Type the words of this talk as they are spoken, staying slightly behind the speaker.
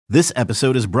This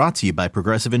episode is brought to you by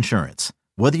Progressive Insurance.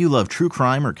 Whether you love true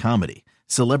crime or comedy,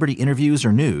 celebrity interviews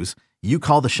or news, you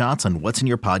call the shots on what's in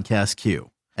your podcast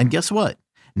queue. And guess what?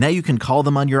 Now you can call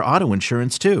them on your auto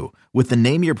insurance too with the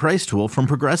Name Your Price tool from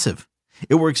Progressive.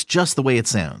 It works just the way it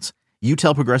sounds. You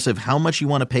tell Progressive how much you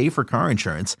want to pay for car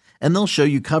insurance, and they'll show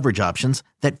you coverage options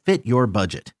that fit your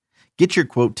budget. Get your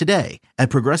quote today at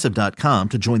Progressive.com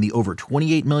to join the over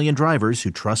 28 million drivers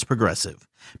who trust Progressive.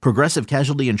 Progressive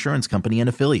Casualty Insurance Company and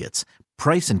Affiliates.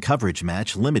 Price and coverage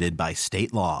match limited by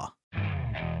state law.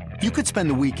 You could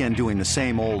spend the weekend doing the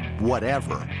same old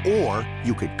whatever, or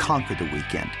you could conquer the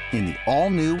weekend in the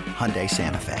all-new Hyundai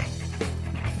Santa Fe.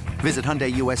 Visit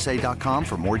HyundaiUSA.com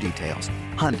for more details.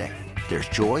 Hyundai, there's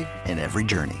joy in every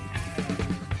journey.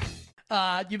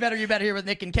 You better here with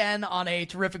Nick and Ken on a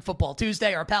terrific football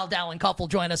Tuesday. Our pal Dallin Cuff will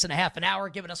join us in a half an hour,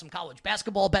 giving us some college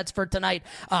basketball bets for tonight.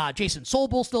 Jason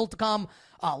Sobel still to come.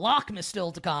 Lockman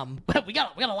still to come. we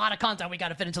got a lot of content we got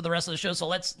to fit into the rest of the show, so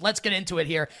let's get into it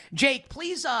here. Jake,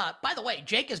 please. By the way,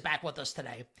 Jake is back with us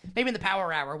today. Maybe in the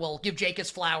Power Hour, we'll give Jake his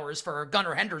flowers for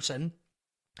Gunnar Henderson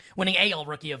winning AL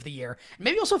Rookie of the Year.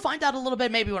 Maybe also find out a little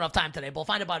bit. Maybe we don't have time today, but we'll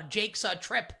find out about Jake's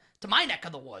trip to my neck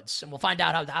of the woods, and we'll find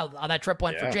out how that trip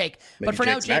went for Jake. Maybe but for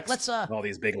Jake's now, Jake, next. let's all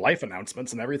these big life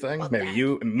announcements and everything. Maybe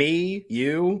that.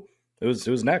 you.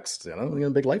 Who's next? You know,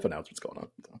 big life announcements going on.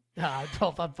 I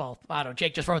don't know.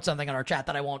 Jake just wrote something in our chat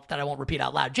that I won't repeat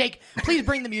out loud. Jake, please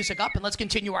bring the music up and let's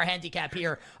continue our handicap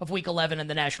here of Week 11 in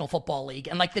the National Football League.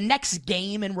 And like the next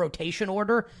game in rotation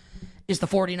order is the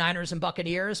 49ers and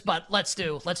Buccaneers, but let's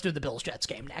do the Bills-Jets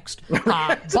game next.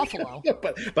 Buffalo.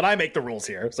 but I make the rules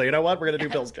here, so you know what? We're gonna do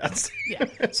Bills-Jets. Yeah.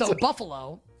 So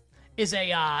Buffalo is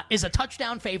a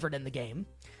touchdown favorite in the game.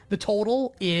 The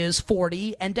total is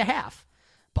 40.5.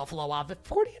 Buffalo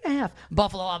 40.5.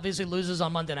 Buffalo obviously loses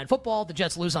on Monday Night Football. The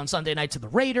Jets lose on Sunday night to the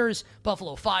Raiders.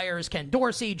 Buffalo fires Ken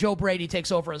Dorsey. Joe Brady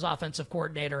takes over as offensive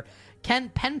coordinator. Pen,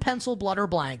 pencil, blood, or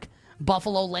blank.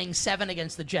 Buffalo laying 7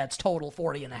 against the Jets. Total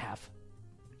 40.5.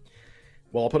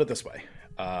 Well, I'll put it this way: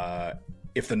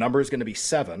 if the number is going to be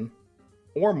 7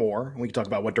 or more, we can talk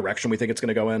about what direction we think it's going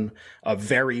to go in. A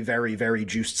very, very, very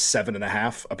juiced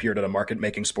 7.5 appeared at a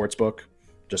market-making sports book.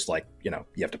 Just like, you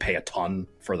have to pay a ton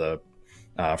for the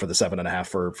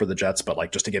 7.5 for the Jets, but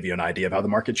like just to give you an idea of how the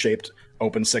market's shaped,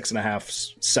 open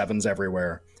 6.5, 7s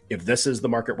everywhere. If this is the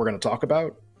market we're going to talk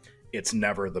about, it's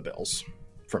never the Bills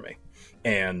for me.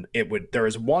 And there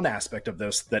is one aspect of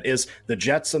this that is the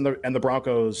Jets and the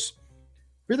Broncos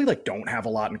really like don't have a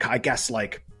lot. And I guess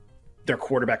like their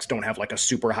quarterbacks don't have like a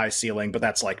super high ceiling, but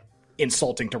that's like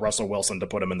insulting to Russell Wilson to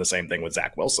put him in the same thing with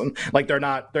Zach Wilson. Like they don't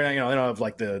have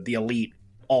like the elite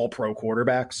all pro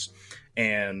quarterbacks.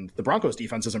 And the Broncos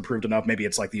defense has improved enough. Maybe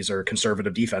it's like these are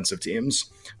conservative defensive teams,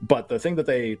 but the thing that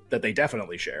they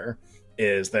definitely share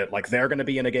is that like they're going to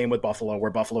be in a game with Buffalo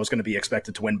where Buffalo is going to be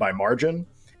expected to win by margin.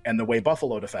 And the way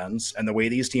Buffalo defends and the way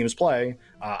these teams play,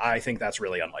 I think that's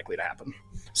really unlikely to happen.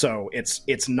 So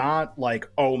it's not like,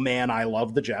 oh man, I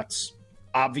love the Jets.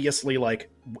 Obviously, like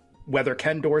whether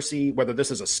Ken Dorsey, whether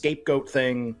this is a scapegoat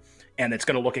thing and it's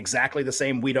going to look exactly the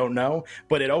same, we don't know.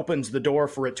 But it opens the door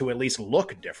for it to at least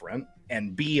look different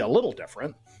and be a little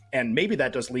different. And maybe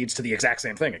that just leads to the exact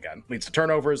same thing again. Leads to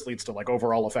turnovers, leads to like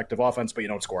overall effective offense, but you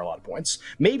don't score a lot of points.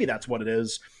 Maybe that's what it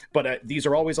is. But these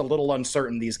are always a little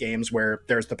uncertain, these games where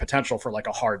there's the potential for like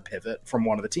a hard pivot from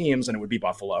one of the teams, and it would be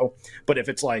Buffalo. But if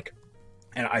it's like,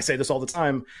 and I say this all the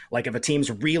time, like if a team's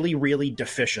really, really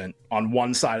deficient on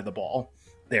one side of the ball,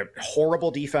 they're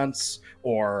horrible defense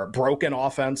or broken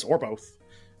offense or both,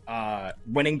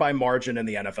 winning by margin in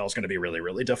the NFL is going to be really,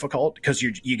 really difficult because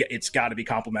it's got to be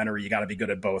complementary. You got to be good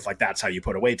at both. Like that's how you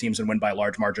put away teams and win by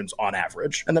large margins on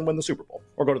average, and then win the Super Bowl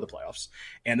or go to the playoffs.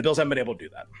 And the Bills haven't been able to do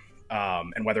that.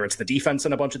 And whether it's the defense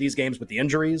in a bunch of these games with the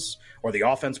injuries or the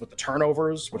offense with the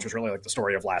turnovers, which was really like the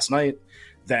story of last night,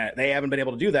 that they haven't been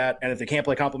able to do that. And if they can't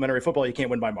play complementary football, you can't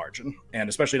win by margin. And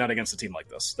especially not against a team like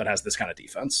this that has this kind of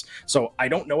defense. So I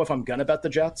don't know if I'm going to bet the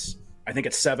Jets. I think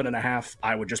at 7.5,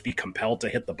 I would just be compelled to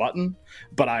hit the button.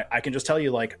 But I can just tell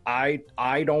you, like, I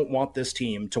don't want this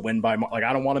team to win by, like,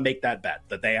 I don't want to make that bet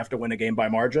that they have to win a game by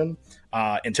margin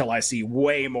until I see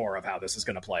way more of how this is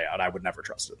going to play out. I would never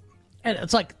trust it. And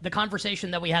it's like the conversation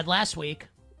that we had last week.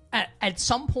 At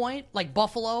some point, like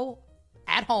Buffalo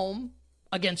at home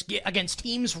against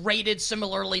teams rated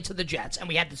similarly to the Jets, and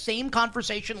we had the same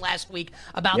conversation last week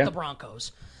about the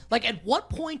Broncos. Like, at what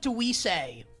point do we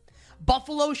say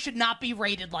Buffalo should not be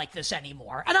rated like this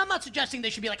anymore? And I'm not suggesting they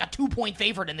should be like a 2-point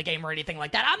favorite in the game or anything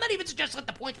like that. I'm not even suggesting that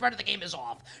the point spread of the game is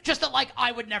off. Just that, like,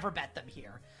 I would never bet them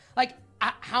here. Like,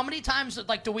 how many times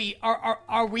like do we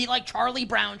are we like Charlie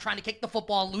Brown trying to kick the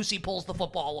football and Lucy pulls the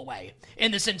football away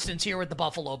in this instance here with the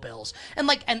Buffalo Bills? And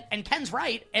like and Ken's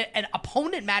right, an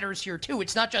opponent matters here too.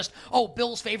 It's not just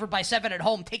Bills favored by 7 at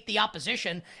home, take the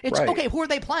opposition. It's right. Okay, who are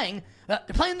they playing? They're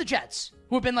playing the Jets,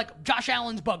 who have been like Josh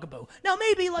Allen's bugaboo. Now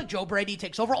maybe like Joe Brady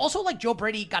takes over. Also like Joe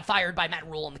Brady got fired by Matt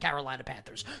Rule and the Carolina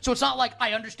Panthers. So it's not like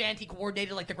I understand he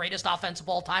coordinated like the greatest offense of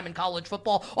all time in college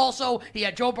football. Also, he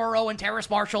had Joe Burrow and Terrace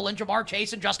Marshall and Jamar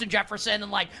Chase and Justin Jefferson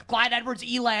and like Clyde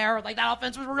Edwards-Helaire. Like that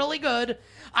offense was really good.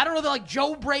 I don't know that like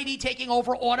Joe Brady taking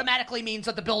over automatically means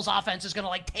that the Bills offense is going to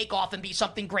like take off and be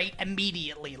something great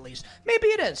immediately at least. Maybe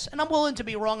it is. And I'm willing to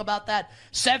be wrong about that.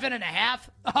 7.5?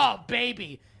 Oh,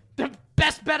 baby. The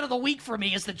best bet of the week for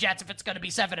me is the Jets if it's going to be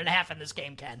 7.5 in this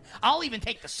game, Ken. I'll even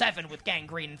take the 7 with Gang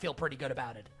Green and feel pretty good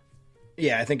about it.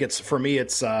 Yeah, I think for me,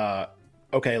 it's,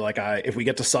 okay, like if we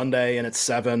get to Sunday and it's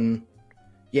 7,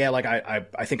 yeah, like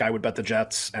I think I would bet the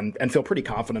Jets and feel pretty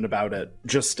confident about it.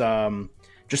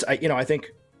 I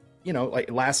think, like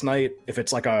last night, if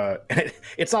it's like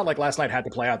it's not like last night had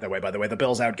to play out that way, by the way. The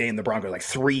Bills outgained the Broncos like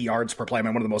 3 yards per play. I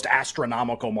mean, one of the most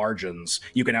astronomical margins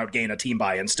you can outgain a team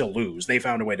by and still lose. They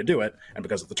found a way to do it, and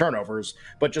because of the turnovers.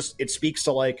 But just, it speaks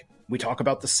to like, we talk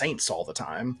about the Saints all the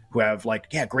time, who have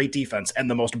like, great defense and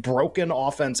the most broken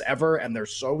offense ever, and they're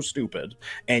so stupid.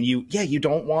 And you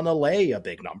don't want to lay a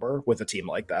big number with a team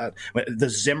like that. The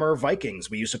Zimmer Vikings,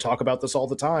 we used to talk about this all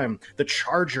the time. The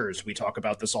Chargers, we talk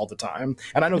about this all the time.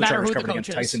 And I know the Chargers covered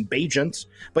against Tyson Bagent,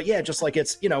 but just like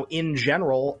it's, in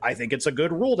general, I think it's a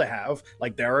good rule to have.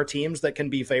 Like there are teams that can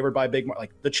be favored by big,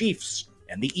 like the Chiefs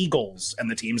and the Eagles and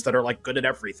the teams that are like good at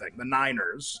everything, the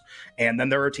Niners. And then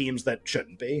there are teams that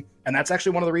shouldn't be. And that's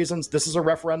actually one of the reasons this is a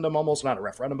referendum, almost not a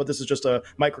referendum, but this is just a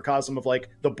microcosm of like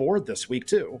the board this week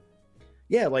too.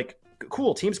 Yeah, like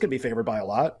cool, teams can be favored by a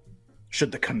lot.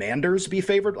 Should the Commanders be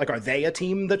favored? Like, are they a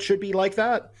team that should be like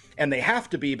that? And they have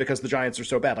to be because the Giants are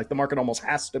so bad. Like the market almost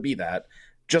has to be that.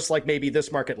 Just like maybe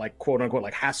this market, like quote unquote,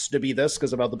 like has to be this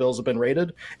because of how the Bills have been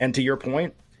rated. And to your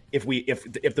point, if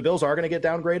the Bills are going to get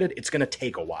downgraded, it's going to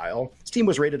take a while. This team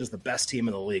was rated as the best team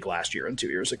in the league last year and 2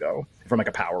 years ago from like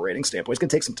a power rating standpoint. It's going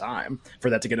to take some time for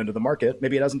that to get into the market.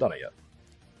 Maybe it hasn't done it yet.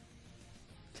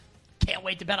 Can't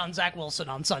wait to bet on Zach Wilson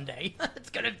on Sunday. It's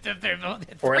going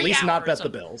to or at least not bet the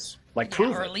Bills. Like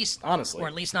prove or it, at least honestly, or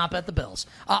at least not bet the Bills.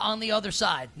 On the other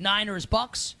side, Niners,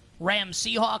 Bucks, Rams,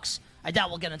 Seahawks. I doubt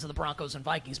we'll get into the Broncos and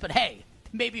Vikings, but hey,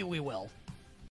 maybe we will.